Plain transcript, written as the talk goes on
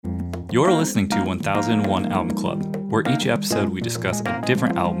You're listening to 1001 Album Club, where each episode we discuss a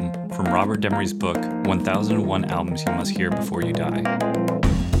different album from Robert Dimery's book, 1001 Albums You Must Hear Before You Die.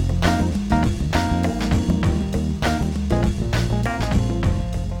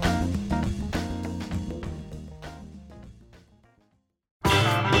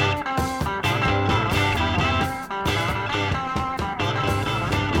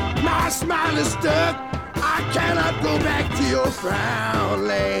 My smile is stuck. I cannot go back to your frown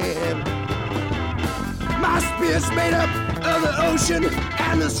land. My spirit's made up of the ocean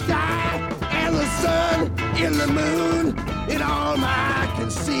and the sky and the sun and the moon and all I can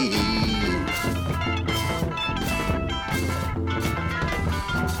see.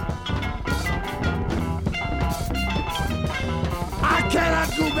 I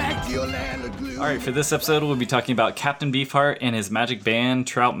cannot go back to your land of glue. All right, for this episode, we'll be talking about Captain Beefheart and his magic band,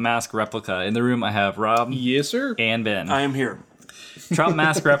 Trout Mask Replica. In the room, I have Rob. Yes, sir. And Ben. I am here. Trout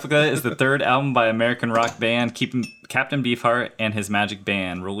Mask Replica is the third album by American rock band Captain Beefheart and his Magic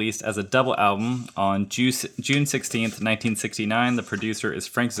Band, released as a double album on June 16th, 1969. The producer is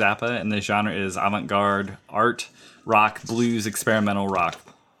Frank Zappa, and the genre is avant-garde, art, rock, blues, experimental rock.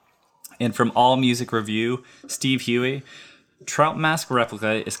 And from All Music Review, Steve Huey, Trout Mask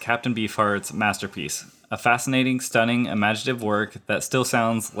Replica is Captain Beefheart's masterpiece, a fascinating, stunning, imaginative work that still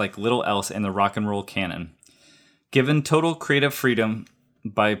sounds like little else in the rock and roll canon. Given total creative freedom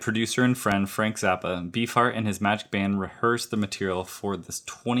by producer and friend Frank Zappa, Beefheart and his Magic Band rehearsed the material for this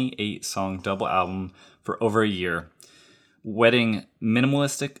 28-song double album for over a year, wedding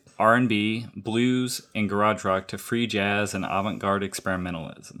minimalistic R&B, blues, and garage rock to free jazz and avant-garde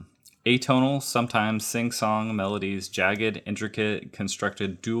experimentalism. Atonal, sometimes sing-song melodies, jagged, intricate,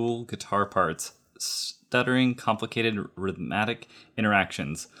 constructed dual guitar parts, stuttering, complicated rhythmic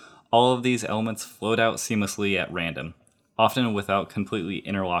interactions. All of these elements flowed out seamlessly at random, often without completely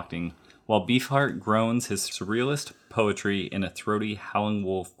interlocking, while Beefheart groans his surrealist poetry in a throaty howling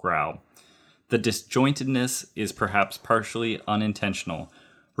wolf growl. The disjointedness is perhaps partially unintentional.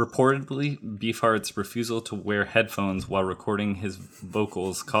 Reportedly, Beefheart's refusal to wear headphones while recording his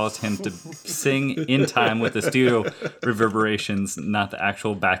vocals caused him to sing in time with the studio reverberations, not the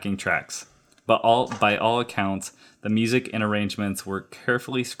actual backing tracks. But by all accounts, the music and arrangements were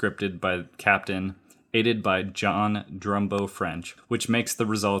carefully scripted by Captain, aided by John Drumbo French, which makes the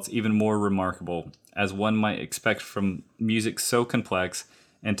results even more remarkable, as one might expect from music so complex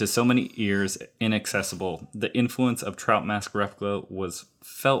and to so many ears inaccessible. The influence of Trout Mask Replica was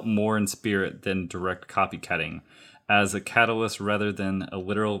felt more in spirit than direct copycatting, as a catalyst rather than a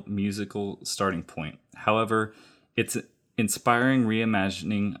literal musical starting point. However, its inspiring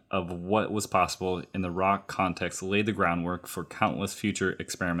reimagining of what was possible in the rock context laid the groundwork for countless future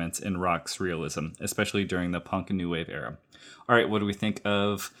experiments in rock surrealism, especially during the punk and new wave era. All right, what do we think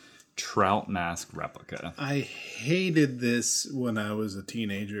of Trout Mask Replica? I hated this when I was a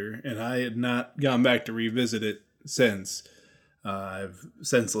teenager, and I had not gone back to revisit it since. I've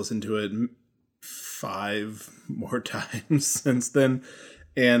since listened to it 5 more times since then,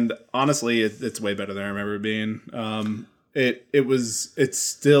 and honestly, it's way better than I remember it being. It's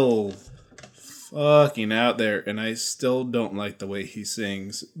still fucking out there, and I still don't like the way he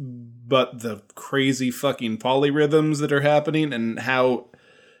sings, but the crazy fucking polyrhythms that are happening and how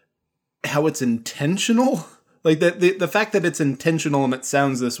it's intentional, like the fact that it's intentional and it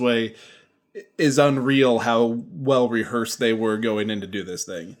sounds this way is unreal. How well rehearsed they were going in to do this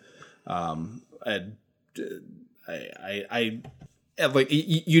thing. Like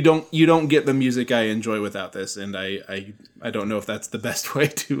you don't get the music I enjoy without this, and I don't know if that's the best way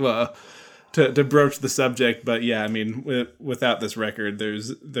to broach the subject, but yeah, I mean, without this record,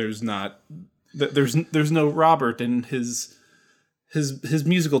 there's no Robert and his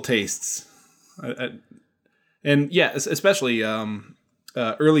musical tastes, and yeah, especially early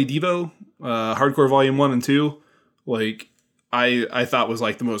Devo, Hardcore Volume 1 and 2, like. I thought was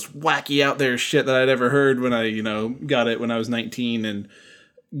like the most wacky out there shit that I'd ever heard when I, got it when I was 19, and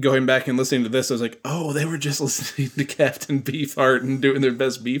going back and listening to this, I was like, oh, they were just listening to Captain Beefheart and doing their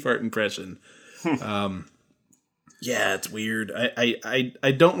best Beefheart impression. Yeah, it's weird.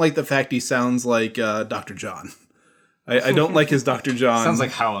 I don't like the fact he sounds like Dr. John. I don't like his Dr. John. Sounds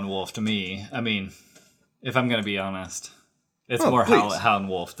like Howlin' Wolf to me. I mean, if I'm going to be honest, it's more Howlin'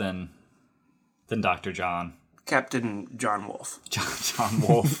 Wolf than Dr. John. Captain John Wolfe. John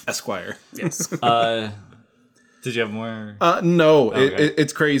Wolfe. Esquire. Yes. Did you have more? No, okay.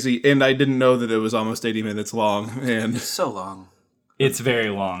 It's crazy, and I didn't know that it was almost 80 minutes long. And it's so long. It's very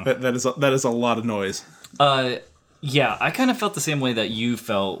long. That is a lot of noise. Yeah, I kind of felt the same way that you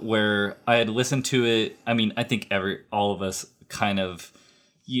felt, where I had listened to it. I mean, I think all of us kind of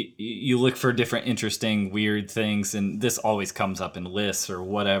you look for different interesting weird things, and this always comes up in lists or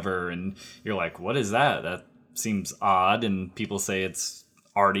whatever, and you're like, what is that? That seems odd, and people say it's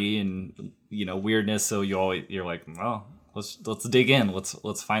arty and weirdness, so you're like, well, let's dig in,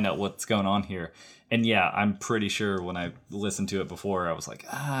 let's find out what's going on here. And yeah, I'm pretty sure when I listened to it before, I was like,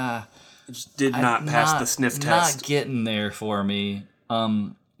 it just did not pass the sniff test. Not getting there for me.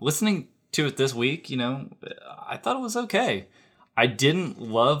 Listening to it this week, I thought it was okay. I didn't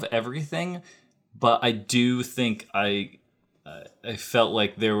love everything, but I do think I felt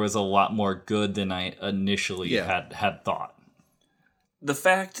like there was a lot more good than I initially had thought. The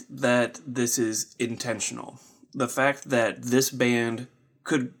fact that this is intentional, the fact that this band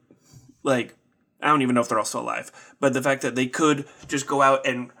could, I don't even know if they're all still alive, but the fact that they could just go out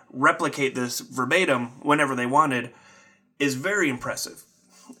and replicate this verbatim whenever they wanted is very impressive.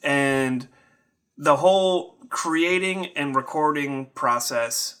 And the whole creating and recording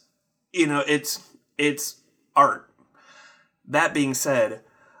process, it's art. That being said,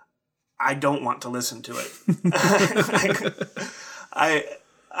 I don't want to listen to it.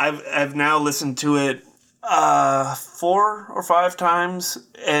 I've now listened to it 4 or 5 times,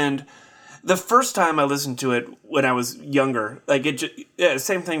 and the first time I listened to it when I was younger,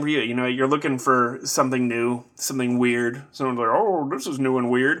 same thing for you. You're looking for something new, something weird. Someone's like, "Oh, this is new and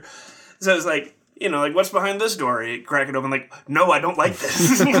weird." So it's like, what's behind this door? You crack it open, no, I don't like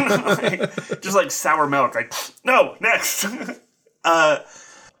this. Just like sour milk. No, next.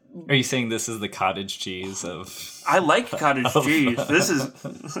 Are you saying this is the cottage cheese of? I like cottage cheese. This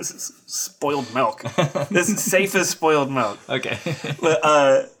is spoiled milk. This is safe as spoiled milk. Okay.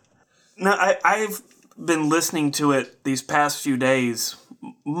 But no, I've been listening to it these past few days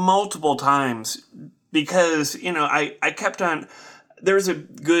multiple times because I kept on. There's a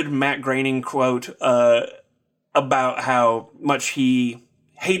good Matt Groening quote about how much he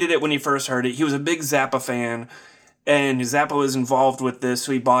hated it when he first heard it. He was a big Zappa fan. And Zappa was involved with this,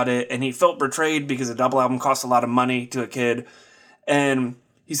 so he bought it, and he felt betrayed because a double album cost a lot of money to a kid. And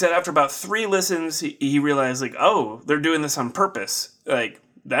he said after about 3 listens, he realized, oh, they're doing this on purpose.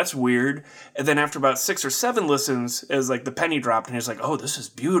 That's weird. And then after about 6 or 7 listens, it was the penny dropped, and he was like, oh, this is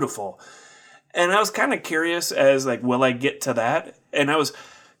beautiful. And I was kind of curious as, will I get to that? And I was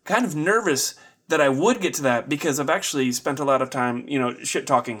kind of nervous that I would get to that because I've actually spent a lot of time,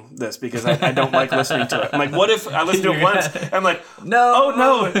 shit-talking this because I don't like listening to it. I'm like, what if I listen to it once? I'm like,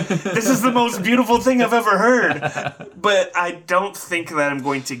 no, this is the most beautiful thing I've ever heard. But I don't think that I'm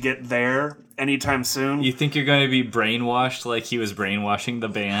going to get there anytime soon. You think you're going to be brainwashed like he was brainwashing the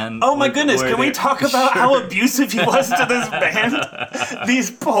band? Oh my goodness, can we talk about how abusive he was to this band? These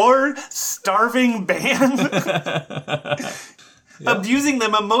poor, starving band. Yep. Abusing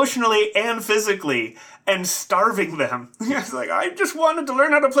them emotionally and physically, and starving them. It's I just wanted to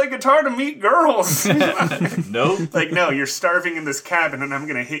learn how to play guitar to meet girls. Nope. No, you're starving in this cabin, and I'm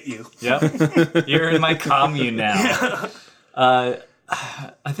gonna hit you. Yep. You're in my commune now. Yeah.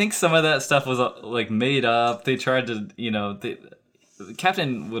 I think some of that stuff was made up. They tried to,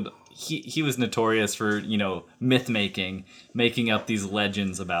 Captain would. He was notorious for myth making up these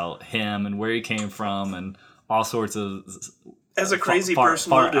legends about him and where he came from and all sorts of. As a crazy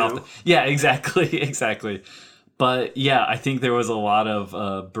person would do. Yeah, exactly. But yeah, I think there was a lot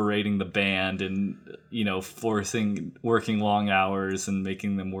of berating the band and, forcing working long hours and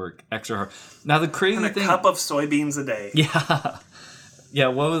making them work extra hard. Now the crazy thing... a cup of soybeans a day. Yeah. Yeah,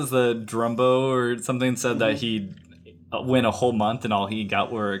 what was the Drumbo or something said that he went a whole month and all he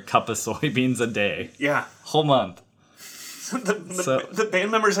got were a cup of soybeans a day. Yeah. Whole month. The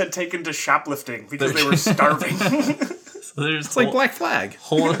band members had taken to shoplifting because they were starving. So it's like Black Flag.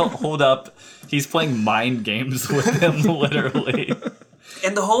 Hold up. He's playing mind games with them, literally.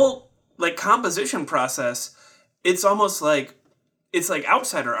 And the whole composition process, it's almost it's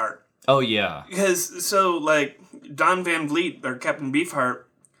outsider art. Oh yeah. Because Don Van Vliet or Captain Beefheart,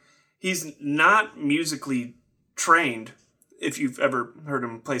 he's not musically trained. If you've ever heard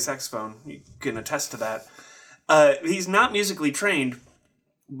him play saxophone, you can attest to that. He's not musically trained,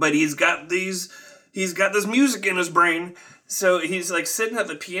 but he's got this music in his brain, so he's sitting at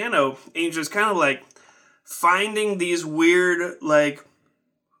the piano and he's just kind of finding these weird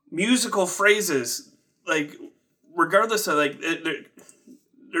musical phrases, regardless of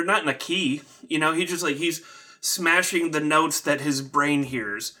they're not in a key, he just he's smashing the notes that his brain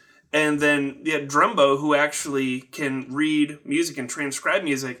hears. And then Drumbo, who actually can read music and transcribe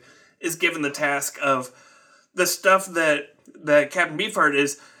music, is given the task of the stuff that Captain Beefheart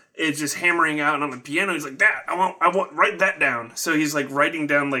is just hammering out on the piano. He's that I want write that down. So he's writing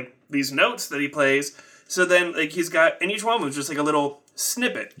down these notes that he plays. So then he's got, and each one was just a little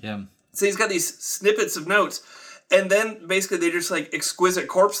snippet. Yeah. So he's got these snippets of notes, and then basically they just like exquisite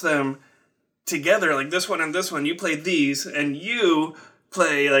corpse them together, like this one and this one. You play these, and you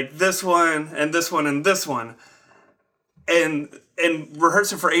play like this one and this one and this one, and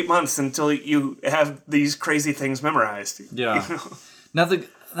rehearse it for 8 months until you have these crazy things memorized. Yeah. You know?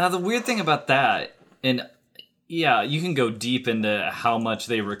 Now the weird thing about that, and yeah, you can go deep into how much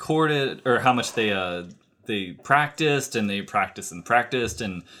they recorded or how much they practiced and they practiced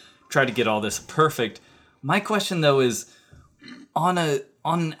and tried to get all this perfect. My question though is, on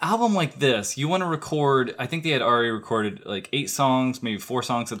an album like this, you want to record, I think they had already recorded like 8 songs, maybe 4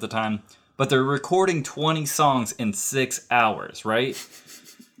 songs at the time, but they're recording 20 songs in 6 hours, right?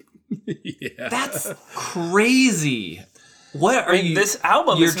 Yeah. That's crazy. What are you? This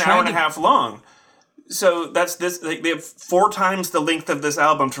album you're is an hour and a trying half long. So that's this. Like, they have 4 times the length of this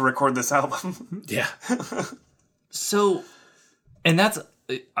album to record this album. Yeah. So, and that's,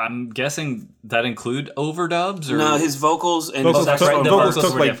 I'm guessing that include overdubs? Or? No, his vocals and Vocals, that's took, right, the vocals vocals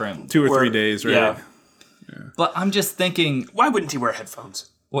took were like different. 2 or 3 Were- days, right? yeah. But I'm just thinking, Why wouldn't he wear headphones?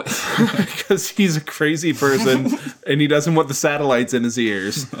 what, Because he's a crazy person and he doesn't want the satellites in his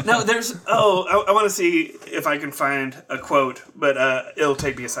ears. No, there's. Oh, I want to see if I can find a quote, but it'll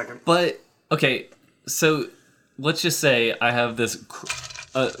take me a second. but, okay, so let's just say I have this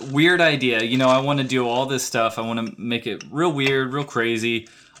weird idea. You know, I want to do all this stuff. I want to make it real weird, real crazy.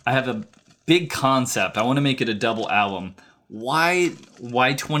 I have a big concept. I want to make it a double album. Why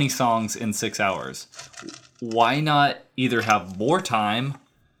 20 songs in 6 hours? Why not either have more time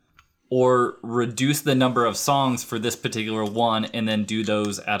or reduce the number of songs for this particular one and then do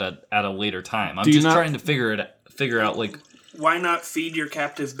those at a later time? I'm just trying to figure out like, Why not feed your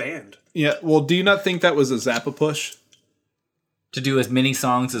captive band? Yeah, well, do you not think that was a Zappa push? to do as many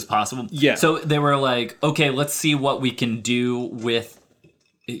songs as possible. Yeah. So they were like, okay, let's see what we can do with.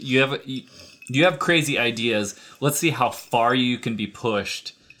 You have crazy ideas. Let's see how far you can be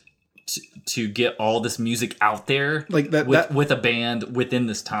pushed to get all this music out there, Like that with a band within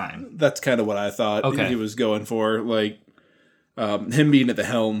this time. That's kind of what I thought Okay. he was going for. Like him being at the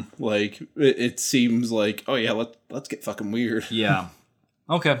helm, like it seems like, oh yeah, let's get fucking weird. Yeah.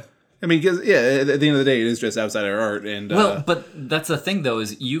 Okay. I mean, because at the end of the day, it is just outsider art, and Well, but that's the thing, though,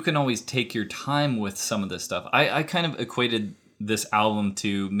 is you can always take your time with some of this stuff. I kind of equated this album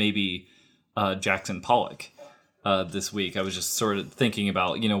to maybe Jackson Pollock this week. I was just sort of thinking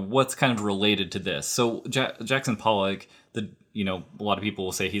about, what's kind of related to this. So Jackson Pollock, a lot of people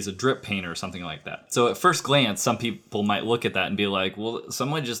will say he's a drip painter or something like that. So at first glance, some people might look at that and be like, well,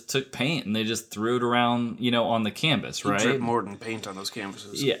 someone just took paint and they just threw it around, on the canvas, right? Drip more than paint on those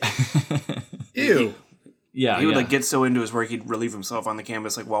canvases. Yeah. ew. Yeah. He would get so into his work he'd relieve himself on the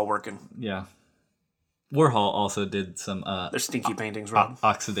canvas while working. Yeah. Warhol also did some They're stinky paintings, Rob.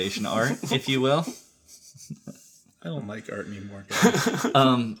 oxidation art, if you will. I don't like art anymore,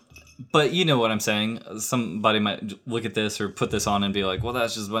 guys. But you know what I'm saying. Somebody might look at this or put this on and be like, well,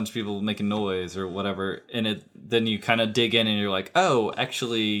 that's just a bunch of people making noise or whatever. And then you kind of dig in and you're like, oh,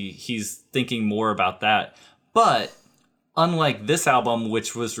 actually, he's thinking more about that. But unlike this album,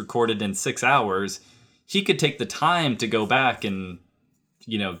 which was recorded in 6 hours, he could take the time to go back and,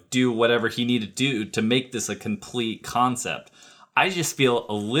 do whatever he needed to do to make this a complete concept. I just feel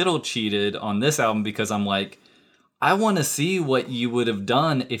a little cheated on this album because I'm like, I want to see what you would have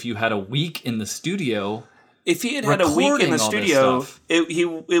done if you had a week in the studio. If he had a week in the studio,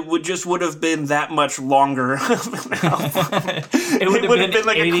 it would have been that much longer of an album. It would have been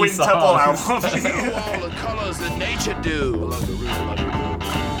like a 80 quintuple songs. album. All the colors that nature do.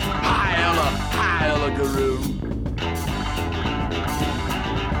 Hi Ella Guru.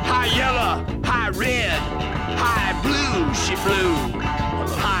 Hi yellow, hi red, hi blue, she flew.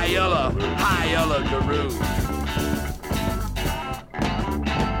 Hi Ella Guru.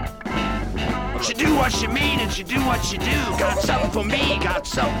 She do what she mean and she do what she do. Got something for me, got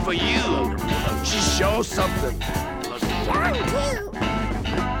something for you. She shows something.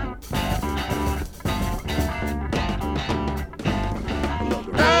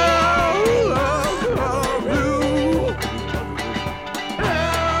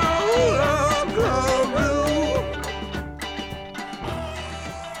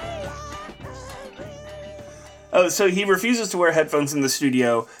 Oh, so he refuses to wear headphones in the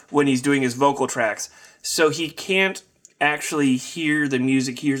studio when he's doing his vocal tracks. So he can't actually hear the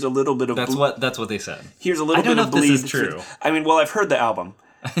music. He hears a little bit of That's what they said. Here's a little I don't bit know of if bleed. this is true. I mean, well, I've heard the album.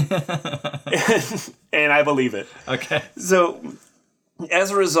 And I believe it. Okay. So,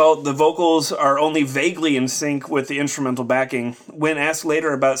 as a result, the vocals are only vaguely in sync with the instrumental backing. When asked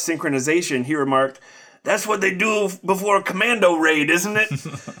later about synchronization, he remarked, That's what they do before a commando raid, isn't it?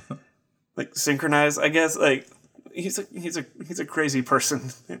 Like synchronized, I guess. Like he's a crazy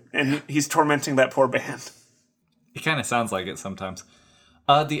person, and he's tormenting that poor band. It kind of sounds like it sometimes.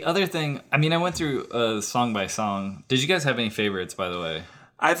 The other thing, I mean, I went through song by song. Did you guys have any favorites, by the way?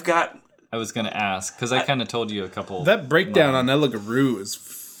 I was going to ask, because I kind of told you a couple. That breakdown on Ella Guru is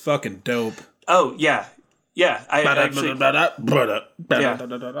fucking dope. Oh, yeah. Yeah.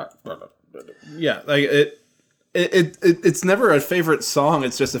 Yeah, like it's never a favorite song.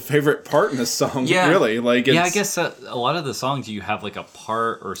 It's just a favorite part in a song. Yeah. Really. Like, I guess a lot of the songs you have like a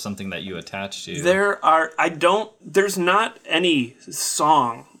part or something that you attach to. There's not any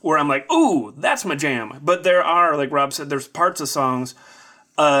song where I'm like, ooh, that's my jam. But there are, like Rob said, there's parts of songs.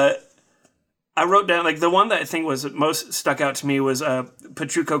 I wrote down, like, the one that I think was most stuck out to me was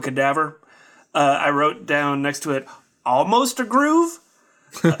Pachuco Cadaver. I wrote down next to it, Almost a Groove.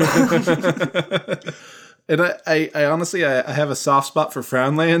 And I honestly, I have a soft spot for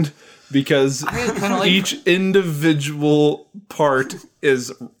Frownland because each individual part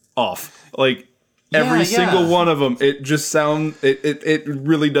is off. Like, every single one of them, it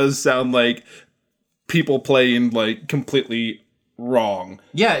really does sound like people playing, like, completely wrong.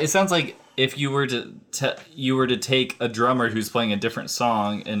 Yeah, it sounds like if you were to take a drummer who's playing a different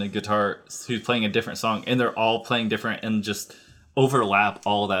song and a guitar who's playing a different song, and they're all playing different and just overlap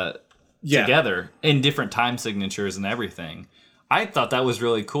all that together in different time signatures and everything. I thought that was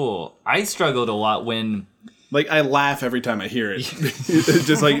really cool. I struggled a lot when... Like, I laugh every time I hear it. It's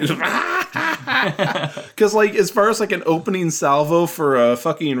just like... Because, like, as far as, like, an opening salvo for a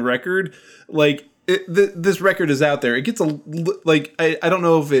fucking record, like... this record is out there. It gets I don't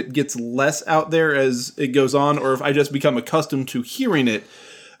know if it gets less out there as it goes on, or if I just become accustomed to hearing it.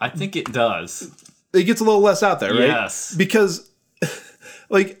 I think it does. It gets a little less out there, right? Yes. Because,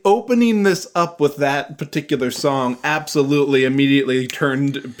 like, opening this up with that particular song absolutely immediately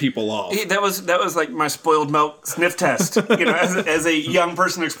turned people off. That was like my spoiled milk sniff test. You know, as a young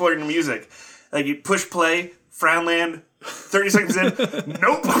person exploring the music, like, you push play, Frownland. 30 seconds in,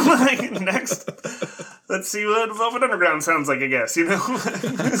 nope. Like, next, let's see what Velvet Underground sounds like, I guess, you know?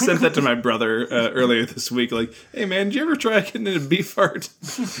 I sent that to my brother earlier this week, like, hey man, did you ever try getting into Beefheart?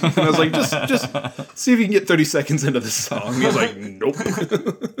 And I was like, just see if you can get 30 seconds into this song. He was like, nope.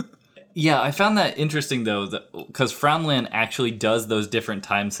 Yeah, I found that interesting, though, because Frownland actually does those different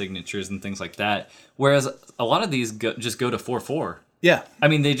time signatures and things like that, whereas a lot of these just go to 4/4. Yeah. I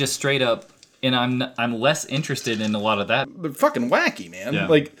mean, they just straight up... And I'm less interested in a lot of that. They're fucking wacky, man. Yeah.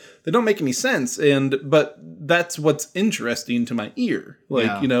 Like, they don't make any sense. But that's what's interesting to my ear.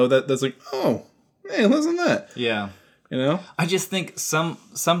 Like, you know, that's like, oh, man, listen to that. Yeah. You know? I just think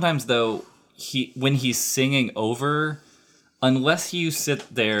sometimes, though, when he's singing over, unless you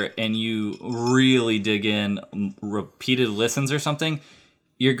sit there and you really dig in repeated listens or something,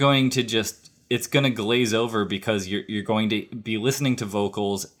 you're going to just... It's going to glaze over because you're going to be listening to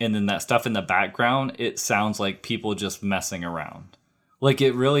vocals, and then that stuff in the background, it sounds like people just messing around. Like,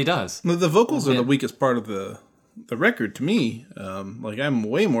 it really does. The vocals are the weakest part of the record to me. Like, I'm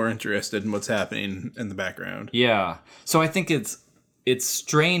way more interested in what's happening in the background. Yeah. So I think it's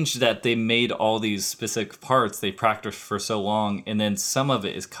strange that they made all these specific parts they practiced for so long, and then some of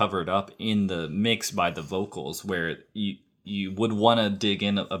it is covered up in the mix by the vocals, where you would want to dig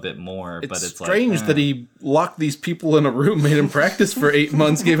in a bit more, but it's strange that he locked these people in a room, made him practice for 8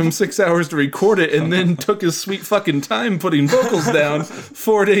 months, gave him 6 hours to record it, and then took his sweet fucking time putting vocals down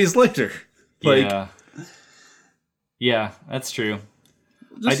 4 days later. Like, yeah, that's true.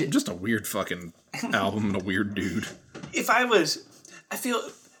 Just a weird fucking album and a weird dude.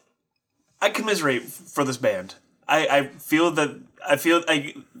 I commiserate for this band. I feel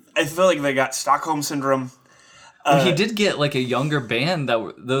like they got Stockholm Syndrome. He did get like a younger band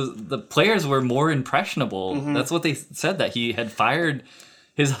the players were more impressionable. Mm-hmm. That's what they said, that he had fired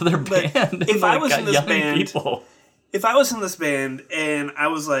his other band. If I was in this band and I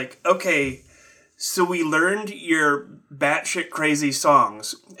was like, okay, so we learned your batshit crazy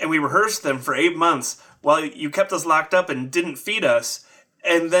songs and we rehearsed them for 8 months while you kept us locked up and didn't feed us.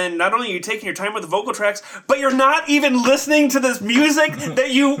 And then not only are you taking your time with the vocal tracks, but you're not even listening to this music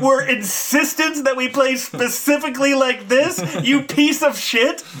that you were insistent that we play specifically like this, you piece of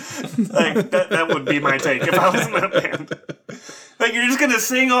shit. Like, that would be my take if I was in that band. Like, you're just going to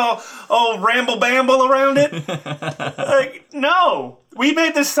sing all ramble-bamble around it? Like, no. We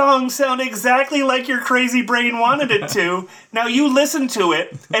made this song sound exactly like your crazy brain wanted it to. Now you listen to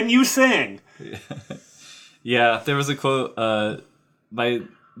it and you sing. Yeah, there was a quote... by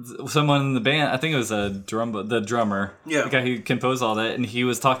someone in the band, I think it was the drummer, Yeah. the guy who composed all that, and he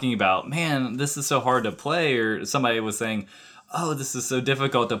was talking about, man, this is so hard to play, or somebody was saying, oh, this is so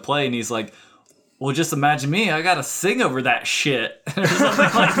difficult to play, and he's like, well, just imagine me, I gotta sing over that shit, or something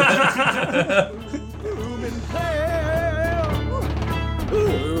like that.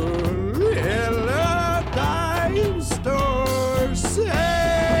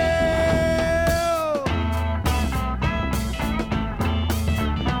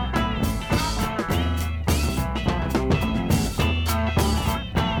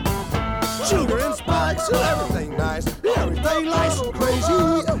 Sugar and spikes, everything nice, everything nice and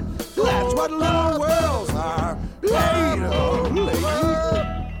crazy. That's what little worlds are. Hey, oh, lady.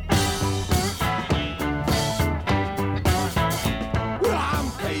 Well,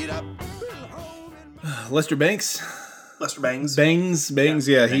 I'm paid up. Lester Bangs. Lester Bangs. Bangs.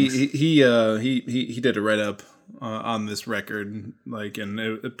 Yeah, He did a write up on this record, like, and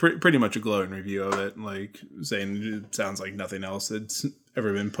pretty much a glowing review of it, like saying it sounds like nothing else that's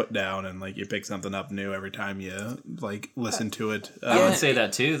ever been put down, and like you pick something up new every time you like listen to it. I would say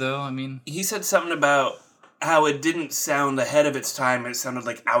that too, though. I mean, He said something about how it didn't sound ahead of its time; it sounded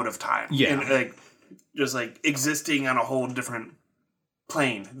like out of time. Yeah. and like just like existing on a whole different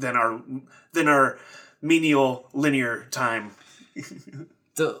plane than our menial linear time.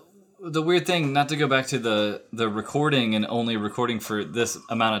 the weird thing, not to go back to the recording and only recording for this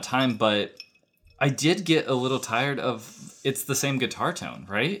amount of time, but I did get a little tired of it's the same guitar tone,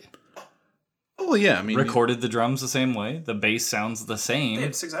 right? Oh yeah, I mean, Recorded the drums the same way, the bass sounds the They same.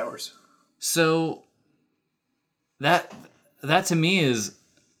 had 6 hours. So that to me is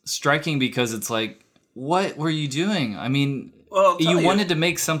striking because it's like, what were you doing? I mean, Well, I'll tell you you. wanted to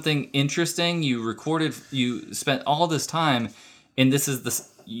make something interesting. You recorded, you spent all this time, and this is this.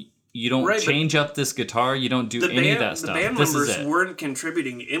 You don't Right, but change up this guitar. You don't do any of that stuff. The band This is members it. weren't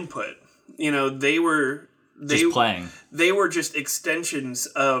contributing input. You know, they were Just playing. They were just extensions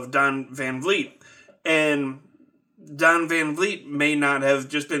of Don Van Vliet, and Don Van Vliet may not have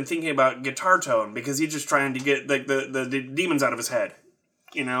just been thinking about guitar tone because he's just trying to get like the demons out of his head.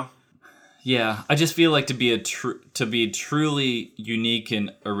 You know. Yeah, I just feel like to be truly unique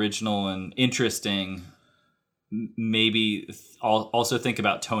and original and interesting, maybe also think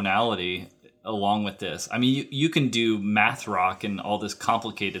about tonality along with this. I mean, you can do math rock and all this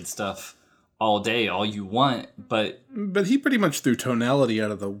complicated stuff all day, all you want, but he pretty much threw tonality out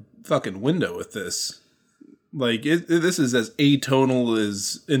of the fucking window with this. Like, this is as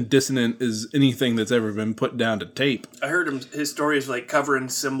atonal and dissonant as anything that's ever been put down to tape. I heard his stories like covering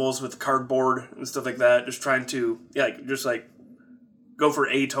cymbals with cardboard and stuff like that, just trying to go for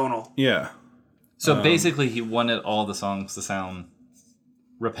atonal. Yeah. so basically he wanted all the songs to sound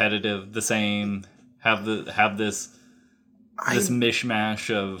repetitive, the same, have this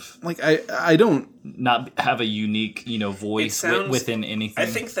mishmash of Like, I don't... not have a unique, voice sounds- within anything. I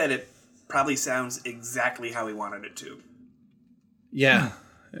think that it probably sounds exactly how he wanted it to. Yeah.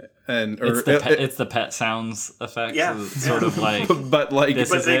 And it's the pet sounds effect. Yeah. So it's sort of like but like This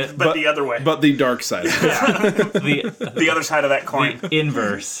is it. But the other way. but the dark side. The other side of that coin. the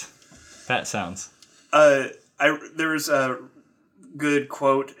inverse pet sounds. There's a good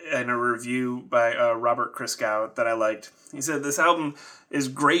quote in a review by Robert Christgau that I liked. He said, "This album is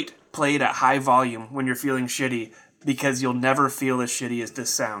great played at high volume when you're feeling shitty because you'll never feel as shitty as this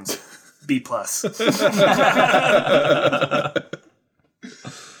sounds. B+."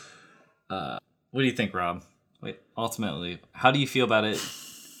 What do you think, Rob? Wait, ultimately, how do you feel about it?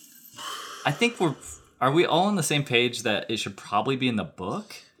 I think are we all on the same page that it should probably be in the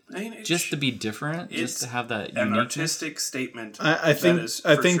book? I mean, Just to be different, just to have that an uniqueness. artistic statement. I that is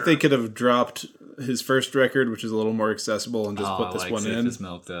think for they sure. could have dropped his first record, which is a little more accessible, and just put this like one Safe in. as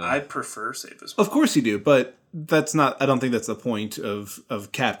Milk, though. I prefer Save This. Of course you do, but that's not. I don't think that's the point of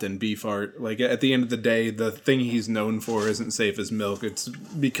Captain Beefheart. Like, at the end of the day, the thing he's known for isn't Safe as Milk. It's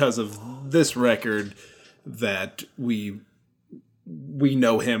because of this record that we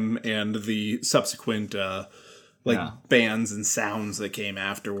know him and the subsequent bands and sounds that came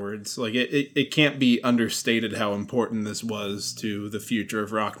afterwards. Like, it can't be understated how important this was to the future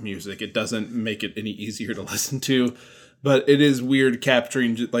of rock music. It doesn't make it any easier to listen to, but it is weird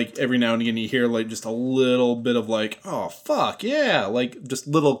capturing, like, every now and again you hear like just a little bit of like, oh fuck yeah, like just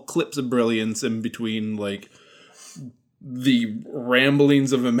little clips of brilliance in between like the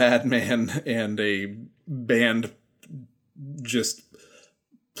ramblings of a madman and a band just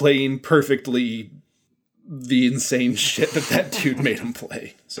playing perfectly the insane shit that dude made him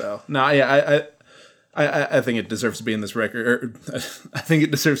play. So no, yeah, I think it deserves to be in this record. I think it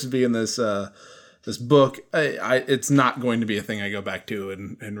deserves to be in this this book, it's not going to be a thing I go back to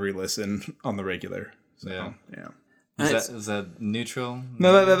and re-listen on the regular. So, yeah. Is that neutral?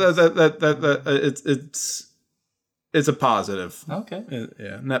 No, it's a positive. Okay.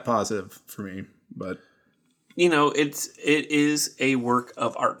 Net positive for me, but it is a work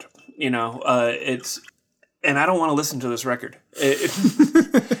of art. And I don't want to listen to this record.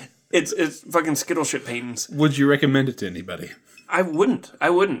 It's fucking Skittle shit paintings. Would you recommend it to anybody? I wouldn't.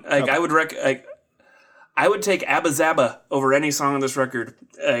 Like, okay. I would take Abba Zaba over any song on this record,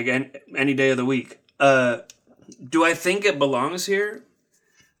 any day of the week. Do I think it belongs here?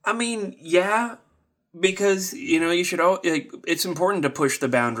 I mean, yeah, because you should it's important to push the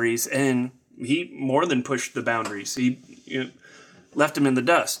boundaries, and he more than pushed the boundaries. He left him in the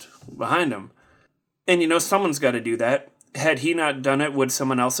dust behind him, and someone's got to do that. Had he not done it, would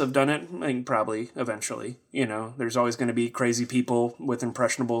someone else have done it? I think probably, eventually. There's always going to be crazy people with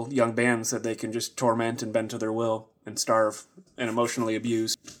impressionable young bands that they can just torment and bend to their will and starve and emotionally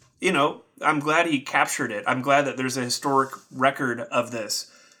abuse. I'm glad he captured it. I'm glad that there's a historic record of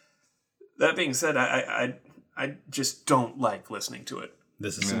this. That being said, I just don't like listening to it.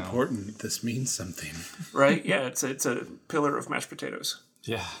 This is important. This means something. Right? Yeah, it's a pillar of mashed potatoes.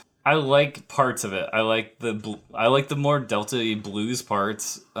 Yeah. I like parts of it. I like the more Delta blues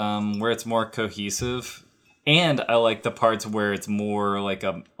parts, where it's more cohesive, and I like the parts where it's more like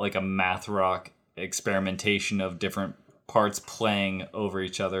a math rock experimentation of different parts playing over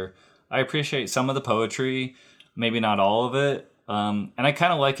each other. I appreciate some of the poetry, maybe not all of it, and I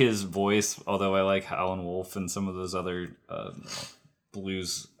kind of like his voice. Although I like Howlin' Wolf and some of those other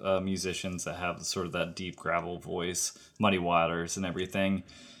blues musicians that have sort of that deep gravel voice, Muddy Waters and everything.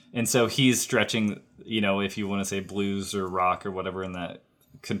 And so he's stretching, if you want to say blues or rock or whatever, in that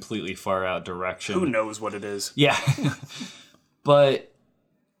completely far out direction. Who knows what it is? Yeah. But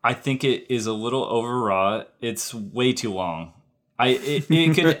I think it is a little overwrought. It's way too long.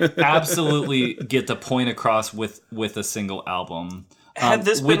 It could absolutely get the point across with a single album. Had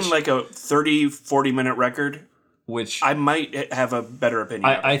this been like a 30, 40-minute record, which I might have a better opinion.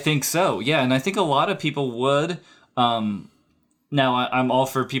 I think so, yeah. And I think a lot of people would. Now, I'm all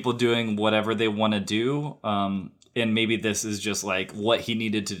for people doing whatever they want to do, and maybe this is just like what he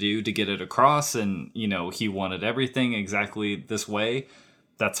needed to do to get it across, and, he wanted everything exactly this way.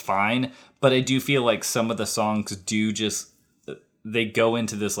 That's fine. But I do feel like some of the songs do they go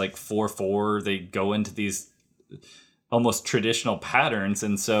into this like 4/4, they go into these almost traditional patterns,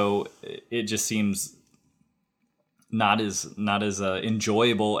 and so it just seems not as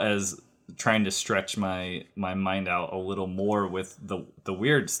enjoyable as trying to stretch my mind out a little more with the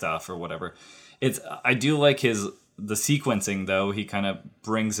weird stuff or whatever. I do like the sequencing, though. He kind of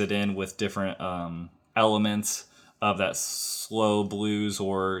brings it in with different elements of that slow blues,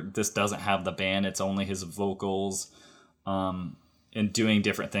 or this doesn't have the band, it's only his vocals, and doing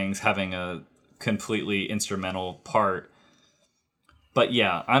different things, having a completely instrumental part. But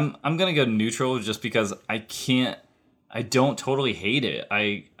yeah, I'm gonna go neutral just because I don't totally hate it.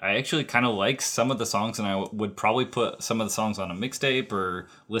 I actually kind of like some of the songs, and I would probably put some of the songs on a mixtape or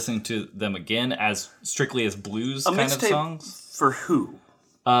listening to them again as strictly as blues kind of songs. For who?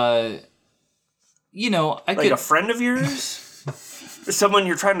 I like could, a friend of yours? Someone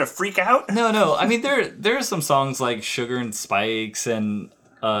you're trying to freak out? No. I mean, there are some songs like Sugar and Spikes and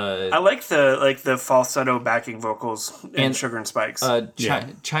I like the falsetto backing vocals in Sugar and Spikes.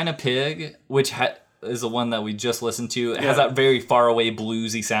 China Pig, which is the one that we just listened to. It has that very far away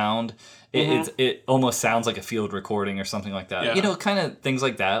bluesy sound. It almost sounds like a field recording or something like that. Yeah. Kind of things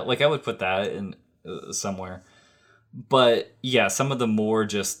like that. Like I would put that in somewhere. But yeah, some of the more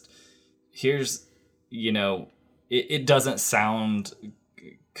just here's it doesn't sound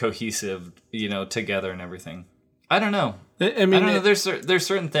cohesive together and everything. I don't know. I mean, I don't know. There's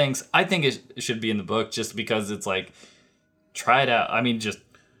certain things I think it should be in the book just because it's like try it out. I mean, just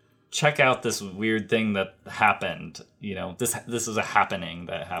check out this weird thing that happened. This is a happening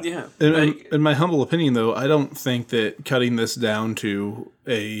that happened. Yeah. In my humble opinion, though, I don't think that cutting this down to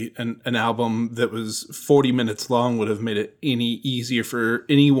an album that was 40 minutes long would have made it any easier for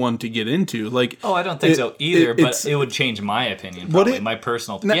anyone to get into. Like, I don't think so either. But it would change my opinion. Probably my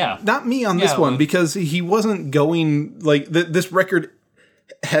personal. Not me on this one, because he wasn't going like this record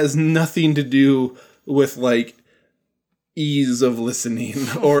has nothing to do with like ease of listening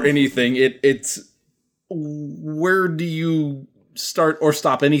or anything. It's where do you start or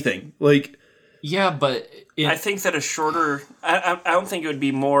stop anything? Like, yeah, but I think that a shorter I don't think it would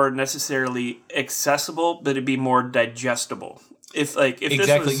be more necessarily accessible, but it'd be more digestible. If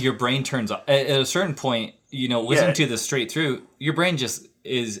exactly, your brain turns off at a certain point. Listening to this straight through, your brain just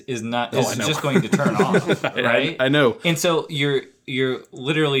is not I know. just going to turn off, right? I know. And so you're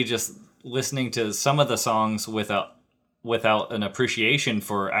literally just listening to some of the songs without an appreciation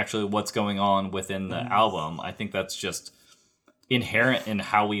for actually what's going on within the album. I think that's just inherent in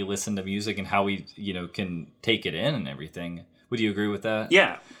how we listen to music and how we, can take it in and everything. Would you agree with that?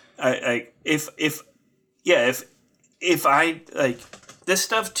 Yeah. If I like this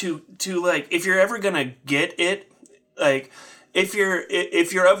stuff to like, if you're ever gonna get it, like if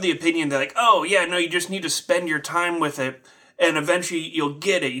you're of the opinion that like, oh yeah, no, you just need to spend your time with it and eventually you'll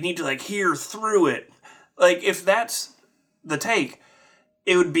get it. You need to like hear through it. Like if that's the take,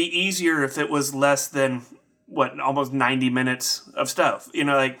 it would be easier if it was less than almost 90 minutes of stuff.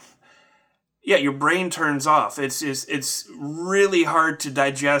 Yeah, your brain turns off. It's really hard to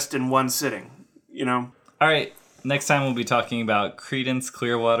digest in one sitting, All right, next time we'll be talking about Creedence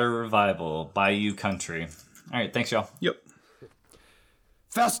Clearwater Revival, Bayou Country. All right, thanks, y'all. Yep.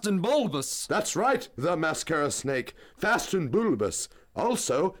 Fast and bulbous. That's right, the mascara snake. Fast and bulbous.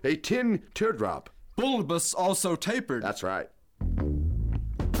 Also, a tin teardrop. Bulbous also tapered. That's right.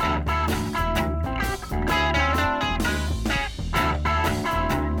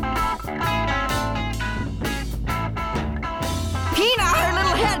 Peanut, her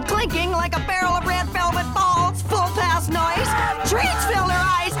little head clinking like a barrel of red velvet balls, full pass noise. Treats filled her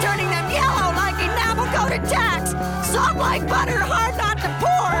eyes, turning them yellow like enamel-coated tacks. Soft like butter, hard